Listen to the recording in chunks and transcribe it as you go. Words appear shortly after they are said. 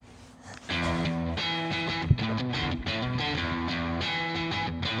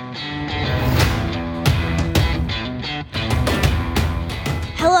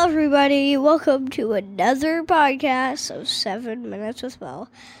everybody. Welcome to another podcast of 7 Minutes with Bo.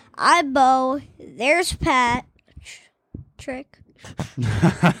 I'm Bo. There's Pat. Trick.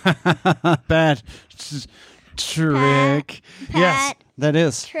 Bad trick. Yes, that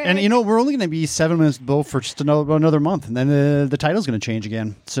is. Trick. And we're only going to be 7 minutes with Bo for just another month, and then the title's going to change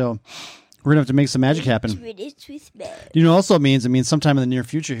again. So we're going to have to make some magic happen. Minutes with Bo. Also means sometime in the near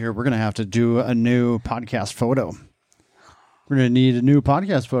future here, we're going to have to do a new podcast photo. We're going to need a new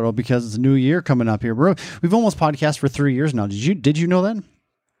podcast photo because it's a new year coming up here. We've almost podcast for 3 years now. Did you know that?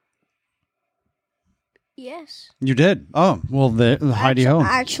 Yes. You did? Oh, well, the Heidi Ho.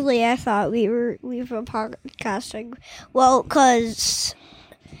 Actually, I thought we were podcasting. Well, because...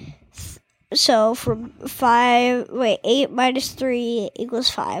 So, from 8 minus 3 equals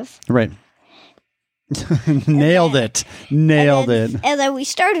 5. Right. Nailed it. And then we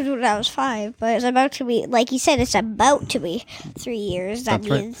started when I was 5, but it's about to be, like you said, it's about to be 3 years. That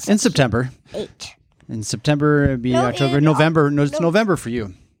That's means right. In September. 8. In September, it'd be October. November. No, it's November for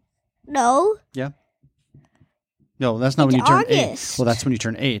you. No. Yeah. No, that's not when you turn 8. Well, that's when you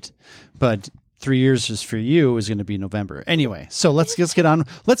turn 8. But 3 years is for you is going to be November. Anyway, so let's get on.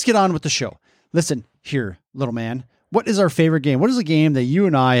 Let's get on with the show. Listen here, little man. What is our favorite game? What is a game that you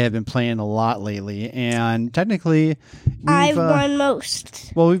and I have been playing a lot lately? And technically, I've won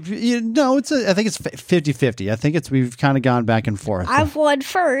most. Well, I think it's 50-50. I think we've kind of gone back and forth. I've won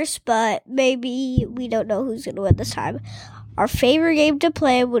first, but maybe we don't know who's going to win this time. Our favorite game to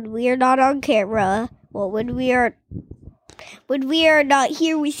play when we are not on camera. Well, when we are not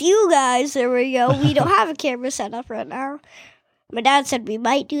here with you guys, there we go. We don't have a camera set up right now. My dad said we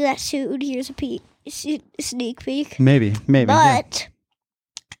might do that soon. Here's a sneak peek. Maybe. But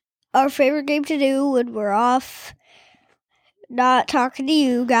our favorite game to do when we're off, not talking to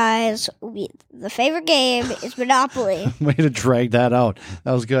you guys, the favorite game is Monopoly. Way to drag that out.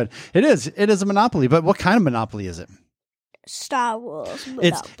 That was good. It is a Monopoly, but what kind of Monopoly is it? Star Wars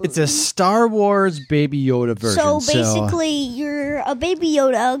Monopoly. It's a Star Wars Baby Yoda version. So basically, you're a Baby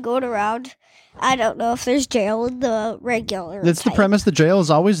Yoda going around. I don't know if there's jail in the regular. That's the premise. The jail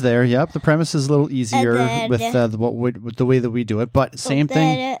is always there. Yep, the premise is a little easier with the way that we do it. But same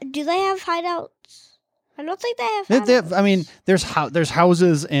thing. Do they have hideouts? I don't think they have hideouts. There's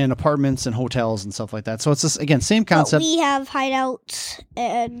houses and apartments and hotels and stuff like that. So it's just, again, same concept. But we have hideouts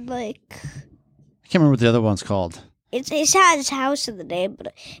and I can't remember what the other one's called. It has house in the name,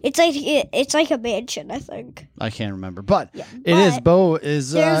 but it's like a mansion, I think. I can't remember, but Bo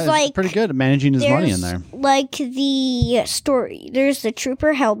is pretty good at managing his money in there. Like the story, there's the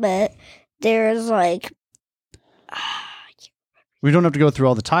trooper helmet. There's we don't have to go through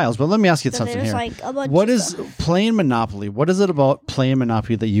all the tiles, but let me ask you something here. What is playing Monopoly? What is it about playing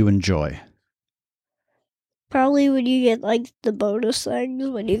Monopoly that you enjoy? Probably when you get the bonus things,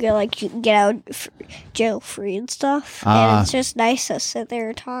 when you get you can get out jail free and stuff, and it's just nice to sit there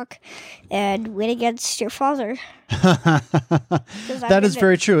and talk and win against your father. That is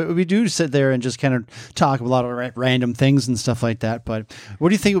very true. We do sit there and just kind of talk a lot of random things and stuff like that. But what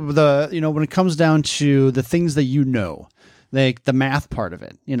do you think of when it comes down to the things that like the math part of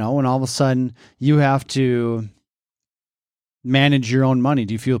it? When all of a sudden you have to manage your own money.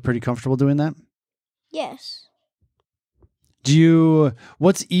 Do you feel pretty comfortable doing that? Yes.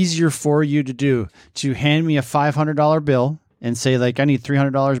 What's easier for you to do? To hand me a $500 bill and say I need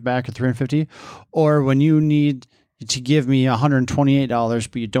 $300 back or $350, or when you need to give me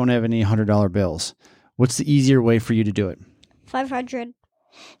 $128 but you don't have any $100 bills? What's the easier way for you to do it? 500.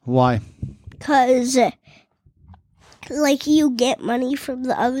 Why? Because you get money from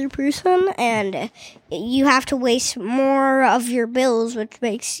the other person and you have to waste more of your bills, which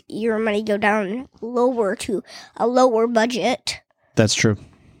makes your money go down lower to a lower budget. That's true.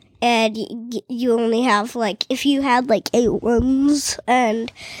 And you only have if you had 8 ones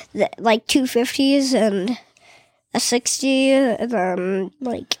and 2 50s and a 60, then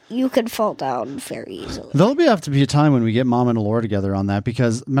you could fall down very easily. There'll have to be a time when we get Mom and Laura together on that,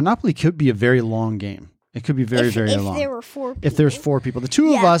 because Monopoly could be a very long game. It could be very, very long. If there were 4 people. If there's 4 people. The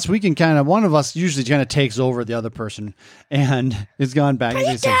two of us, we can one of us usually kind of takes over the other person and is gone back. Bring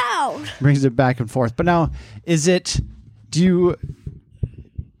it down! Brings it back and forth. But now,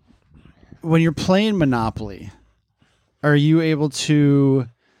 when you're playing Monopoly, are you able to,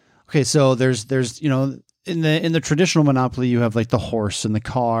 so there's in the traditional Monopoly, you have the horse and the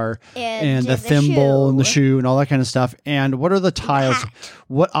car and the thimble and the shoe and all that kind of stuff. And what are the tiles?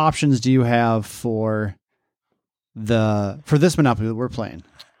 What options do you have for this Monopoly that we're playing?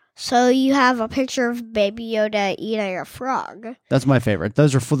 So you have a picture of Baby Yoda eating a frog. That's my favorite.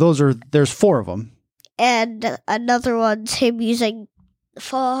 There's 4 of them. And another one's him using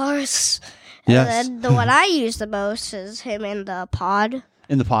Force. Yes. And then the one I use the most is him in the pod.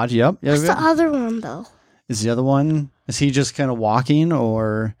 In the pod, yep. What's the other one, though? Is the other one, is he just kind of walking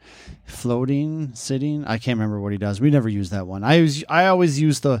or floating, sitting? I can't remember what he does. We never use that one. I always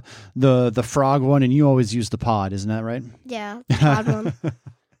use the frog one, and you always use the pod. Isn't that right? Yeah, the pod one.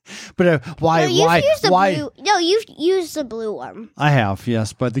 But why? No, you've used the blue one. I have,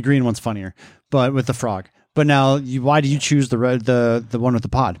 yes, but the green one's funnier. But with the frog. But now, why do you choose the red, the one with the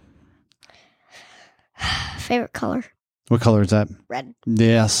pod? Favorite color. What color is that? Red.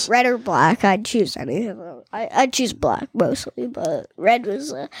 Yes. Red or black. I'd choose any of them. I'd choose black mostly, but red was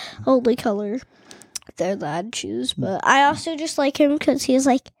the only color there that I'd choose. But I also just like him because he's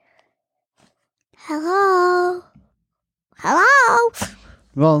like, hello. Hello.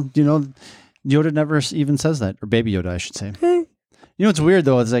 Well, Yoda never even says that. Or Baby Yoda, I should say. What's weird,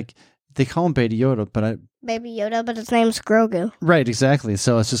 though, is like, they call him Baby Yoda, Baby Yoda, but his name's Grogu. Right, exactly.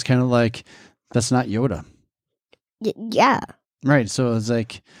 So it's just kind of like, that's not Yoda. Yeah. Right. So it's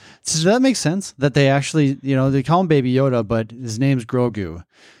like, does that make sense that they actually, they call him Baby Yoda, but his name's Grogu?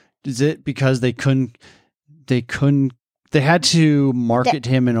 Is it because they had to market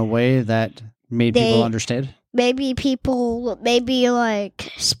him in a way that made people understand? Maybe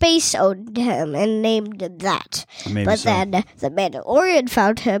like Space owned him and named him that. Maybe then the Mandalorian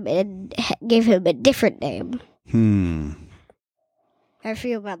found him and gave him a different name. How do you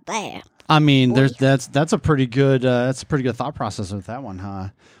feel about that? I mean, that's a pretty good thought process with that one, huh?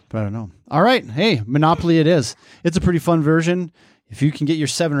 But I don't know. All right, hey, Monopoly, it is. It's a pretty fun version. If you can get your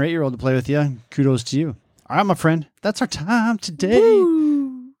 7 or 8 year old to play with you, kudos to you. All right, my friend, that's our time today.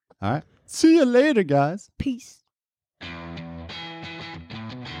 Woo. All right, see you later, guys. Peace.